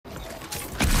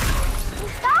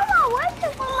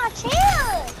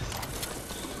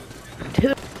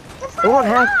It won't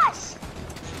happen.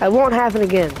 It won't happen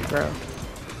again, bro.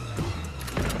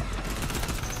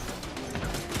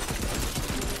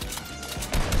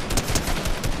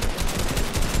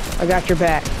 I got your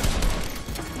back.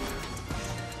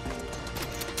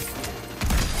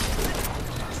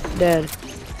 Dead.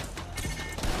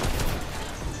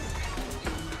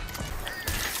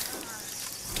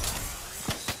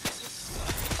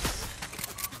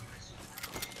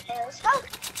 Let's go.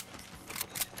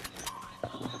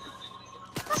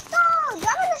 Let's go. Grab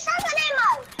the shotgun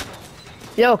ammo.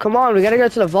 Yo, come on, we gotta go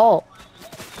to the vault.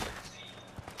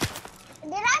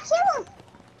 Did I kill him?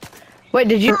 Wait,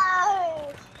 did you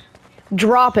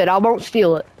drop it? I won't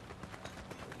steal it.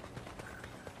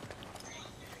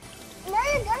 No,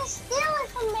 you're gonna steal it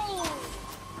from me.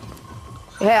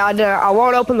 Yeah, I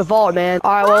won't open the vault, man.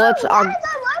 All right, well let's. Open the vault.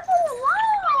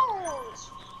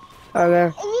 Okay.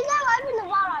 If you don't open the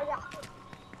vault, I'll drop it.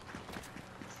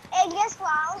 And guess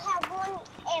what? I only have one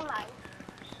ammo.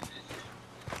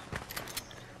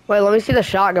 Wait, let me see the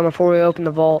shotgun before we open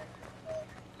the vault.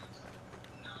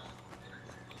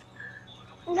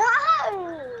 No.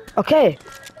 Okay.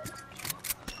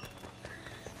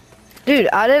 Dude,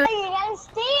 I didn't. You're gonna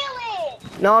steal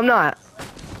it. No, I'm not.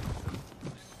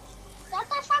 Got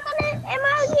that shotgun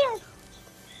ammo again.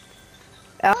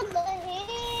 Yeah. What the heck?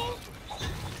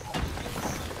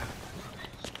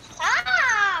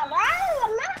 Ah, bro,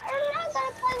 I'm not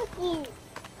gonna play with you.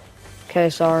 Okay,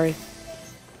 sorry.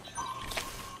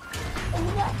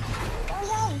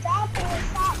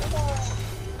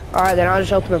 All right, then I'll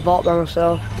just open the vault by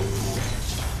myself.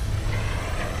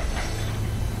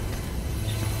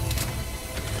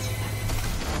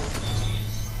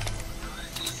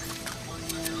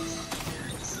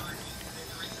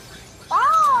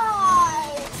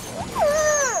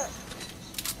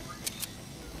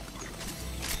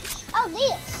 Oh,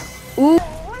 this. Ooh. We're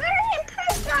gonna get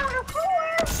pushed on the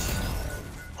course.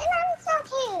 And I'm so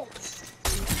cute.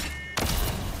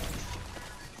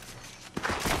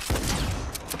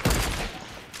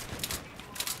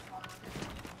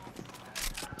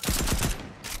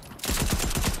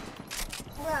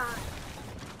 Right.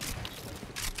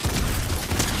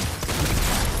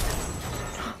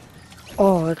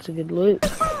 Oh, that's a good loot.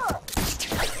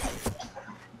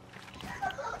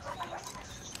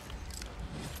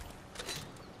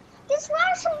 This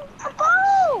was a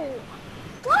bow.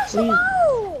 What's a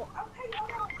bow?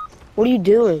 What are you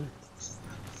doing?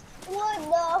 What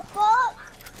the fuck?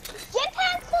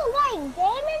 Jetpacks do like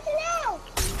damage now.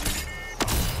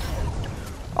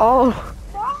 Oh.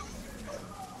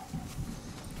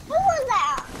 Who was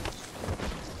that?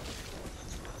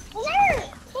 There.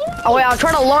 Oh wait, I'll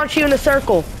try to launch you in a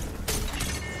circle.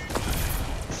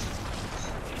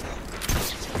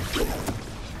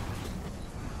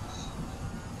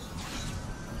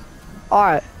 All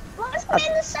right. Let's play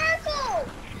in the circle.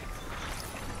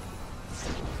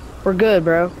 We're good,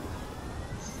 bro.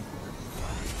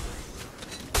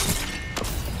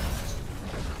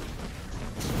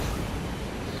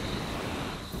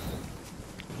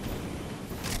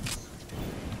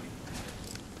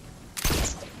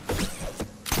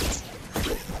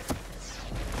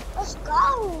 Let's go.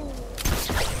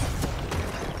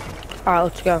 All right,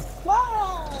 let's go. Whoa.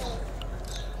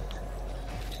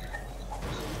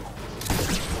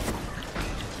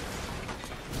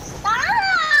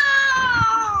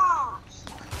 Ah!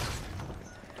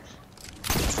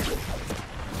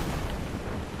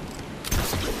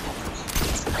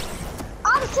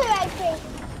 I'm 2 HP.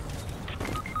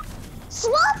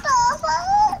 What the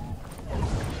fuck?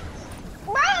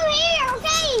 Bro, here,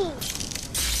 okay.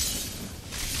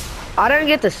 I didn't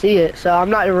get to see it, so I'm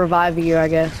not reviving you, I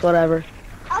guess. Whatever.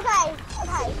 Okay,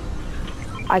 okay.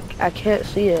 I can't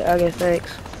see it. Okay,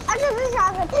 thanks. I took the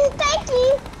shotgun. Thank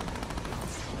you.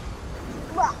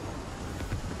 Bro.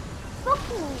 Fuck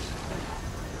you.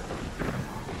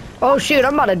 Oh shoot,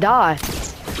 I'm about to die.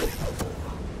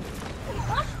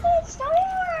 Watch the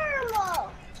storm.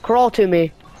 Crawl to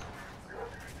me.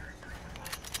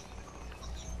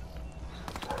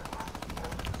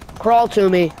 Crawl to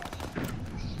me.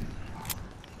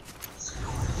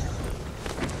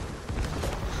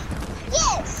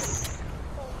 Yes.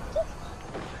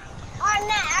 Alright,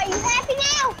 now, are you happy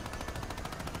now?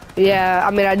 Yeah, I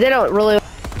mean, I didn't really. No,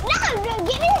 dude,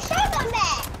 give me the shotgun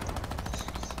back.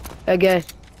 Okay.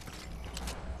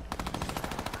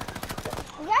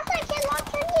 You got that kid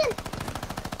launcher again?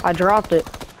 I dropped it.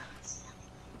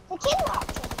 The kid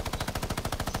launcher.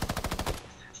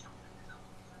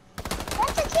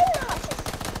 That's a kid launcher.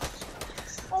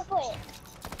 Oh, wait.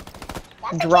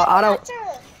 That's a kid I don't.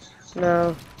 launcher.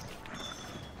 No.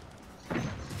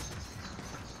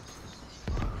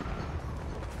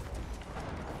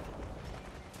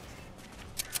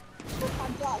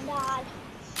 died.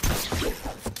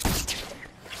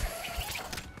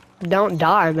 Don't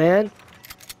die, man.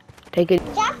 Take it.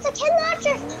 Drop the kid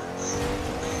launcher.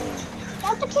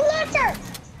 Drop the kid launcher.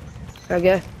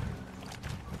 Okay.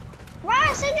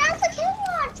 Russ, I dropped the kid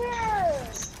launcher.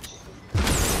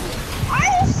 Are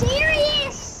you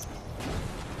serious?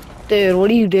 Dude,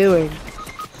 what are you doing?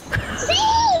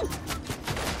 See?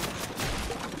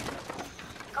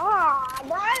 God,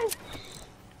 bro.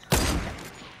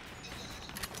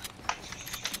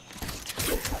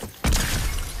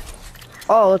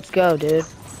 Oh, let's go, dude.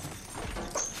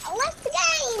 I left the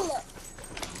game.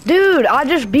 Dude, I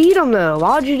just beat him though.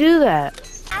 Why'd you do that?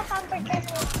 I thought for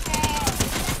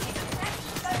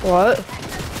What?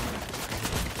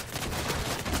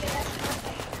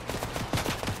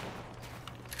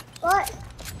 What?